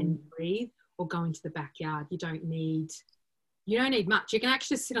and breathe, or go into the backyard. You don't need much. You can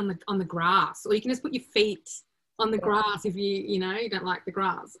actually sit on the grass, or you can just put your feet on the grass if you don't like the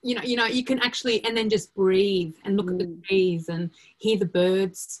grass. You can actually, and then just breathe and look at the trees and hear the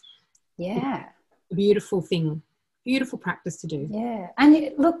birds. Yeah. It's a beautiful thing. Beautiful practice to do. Yeah.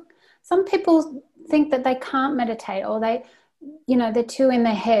 And look, some people think that they can't meditate, or they're too in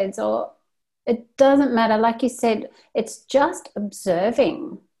their heads, or it doesn't matter. Like you said, it's just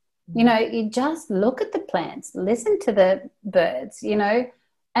observing. You just look at the plants, listen to the birds,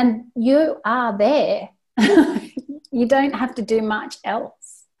 and you are there. You don't have to do much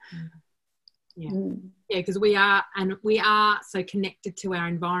else. Yeah. Yeah, because we are so connected to our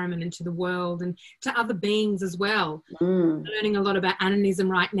environment and to the world and to other beings as well. Learning a lot about animism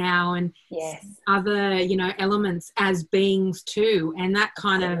right now, and other elements as beings too, and that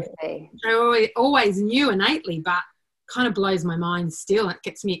kind of I always knew innately, but kind of blows my mind still. It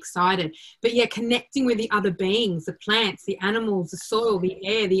gets me excited. But yeah, connecting with the other beings, the plants, the animals, the soil, the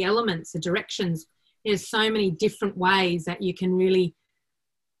air, the elements, the directions. There's so many different ways that you can really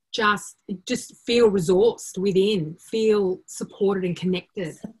just feel resourced within, feel supported and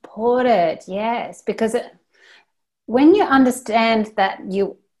connected. Supported, yes, because when you understand that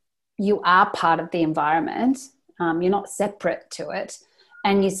you are part of the environment, you're not separate to it,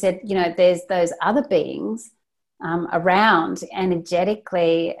 and you said, there's those other beings around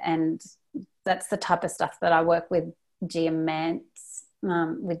energetically, and that's the type of stuff that I work with Geomancy.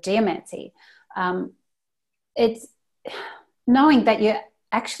 It's knowing that you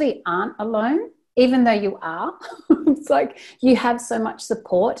actually aren't alone, even though you are. It's like you have so much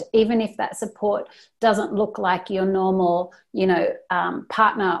support, even if that support doesn't look like your normal,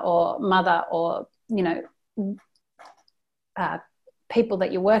 partner or mother or, people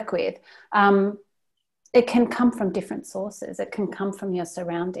that you work with. It can come from different sources. It can come from your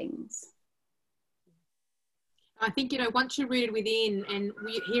surroundings. I think, once you're rooted within, and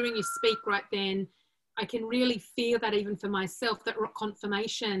hearing you speak right then, I can really feel that even for myself, that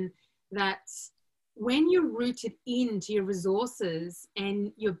confirmation that when you're rooted into your resources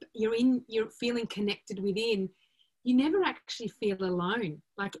and you're feeling connected within, you never actually feel alone,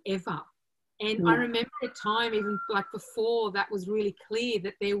 like ever. And I remember a time, even like before, that was really clear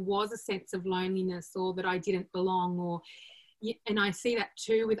that there was a sense of loneliness, or that I didn't belong, and I see that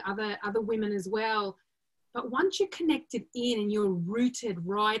too with other women as well. But once you're connected in and you're rooted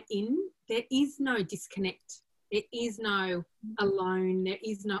right in, there is no disconnect. There is no alone. There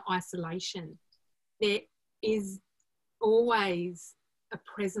is no isolation. There is always a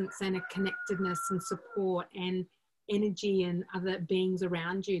presence and a connectedness and support and energy and other beings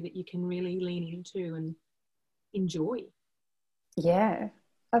around you that you can really lean into. And enjoy. Yeah.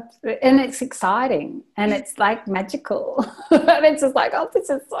 And it's exciting and it's like magical. And it's just like, oh, this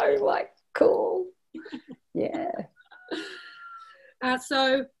is so like cool. Yeah.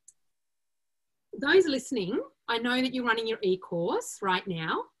 So those listening, I know that you're running your e-course right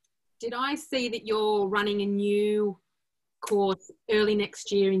now. Did I see that you're running a new course early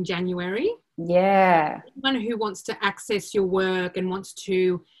next year in January? Yeah. Anyone who wants to access your work and wants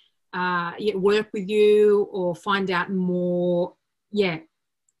to work with you or find out more, yeah.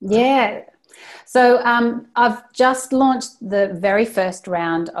 So I've just launched the very first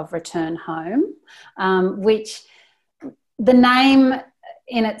round of Return Home, which the name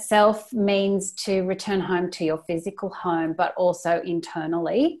in itself means to return home to your physical home, but also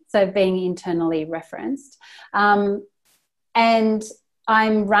internally, so being internally referenced. And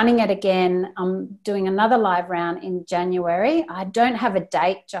I'm running it again. I'm doing another live round in January. I don't have a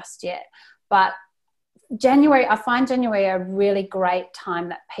date just yet, but I find January a really great time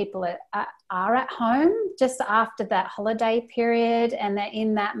that people are at home just after that holiday period, and they're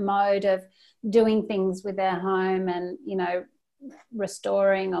in that mode of doing things with their home and, you know,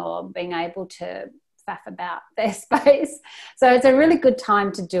 restoring or being able to faff about their space. So it's a really good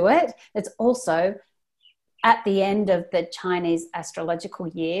time to do it. It's also at the end of the Chinese astrological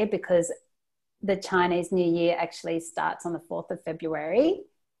year, because the Chinese New Year actually starts on the 4th of February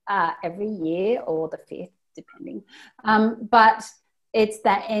every year, or the 5th, depending. But it's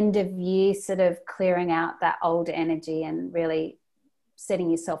that end of year sort of clearing out that old energy and really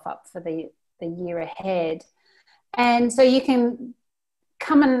setting yourself up for the year ahead. And so you can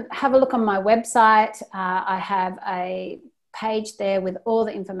come and have a look on my website. I have a page there with all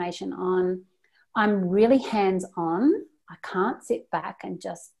the information on. I'm really hands-on. I can't sit back and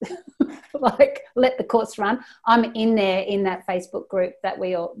just like let the course run. I'm in there in that Facebook group that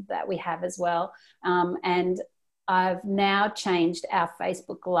we have as well. And I've now changed our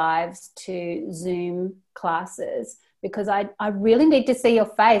Facebook Lives to Zoom classes, because I really need to see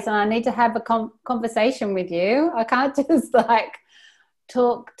your face and I need to have a conversation with you. I can't just like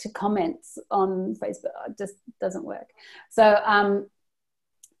talk to comments on Facebook. It just doesn't work. So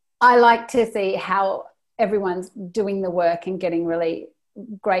I like to see how everyone's doing the work and getting really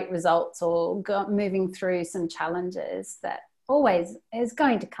great results, or moving through some challenges that always is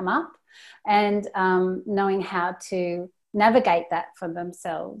going to come up, and knowing how to navigate that for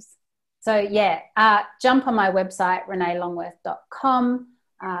themselves. So jump on my website, reneelongworth.com,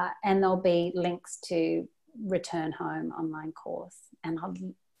 and there'll be links to Return Home online course. And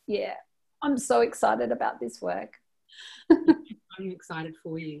I'm so excited about this work. I'm excited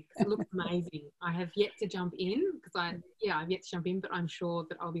for you. It looks amazing. I have yet to jump in I've yet to jump in, but I'm sure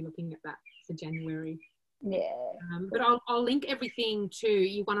that I'll be looking at that for January. Yeah. But I'll link everything to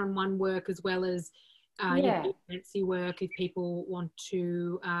your one-on-one work as well as your Geomancy work, if people want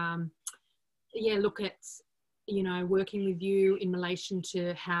to look at, you know, working with you in relation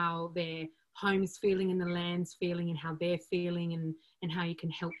to how their home's feeling and the land's feeling and how they're feeling, and how you can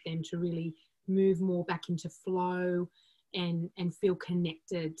help them to really move more back into flow and feel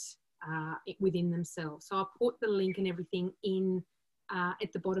connected within themselves. So I'll put the link and everything in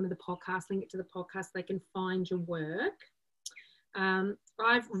at the bottom of the podcast, link it to the podcast, they can find your work.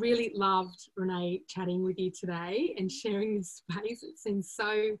 I've really loved, Renee, chatting with you today and sharing this space.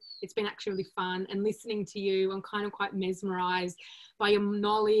 It's been actually really fun, and listening to you, I'm kind of quite mesmerized by your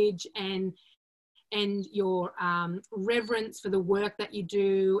knowledge and your reverence for the work that you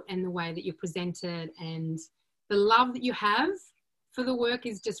do and the way that you're presented, and the love that you have for the work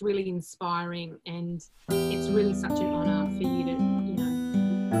is just really inspiring, and it's really such an honour for you to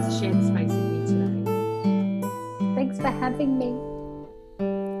share the space with me today. Thanks for having me.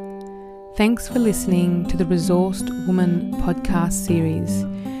 Thanks for listening to the Resourced Woman podcast series.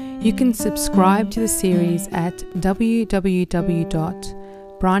 You can subscribe to the series at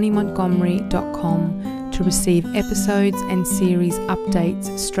www.bryonymontgomery.com to receive episodes and series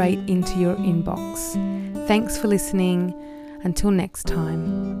updates straight into your inbox. Thanks for listening. Until next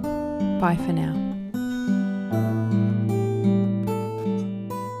time. Bye for now.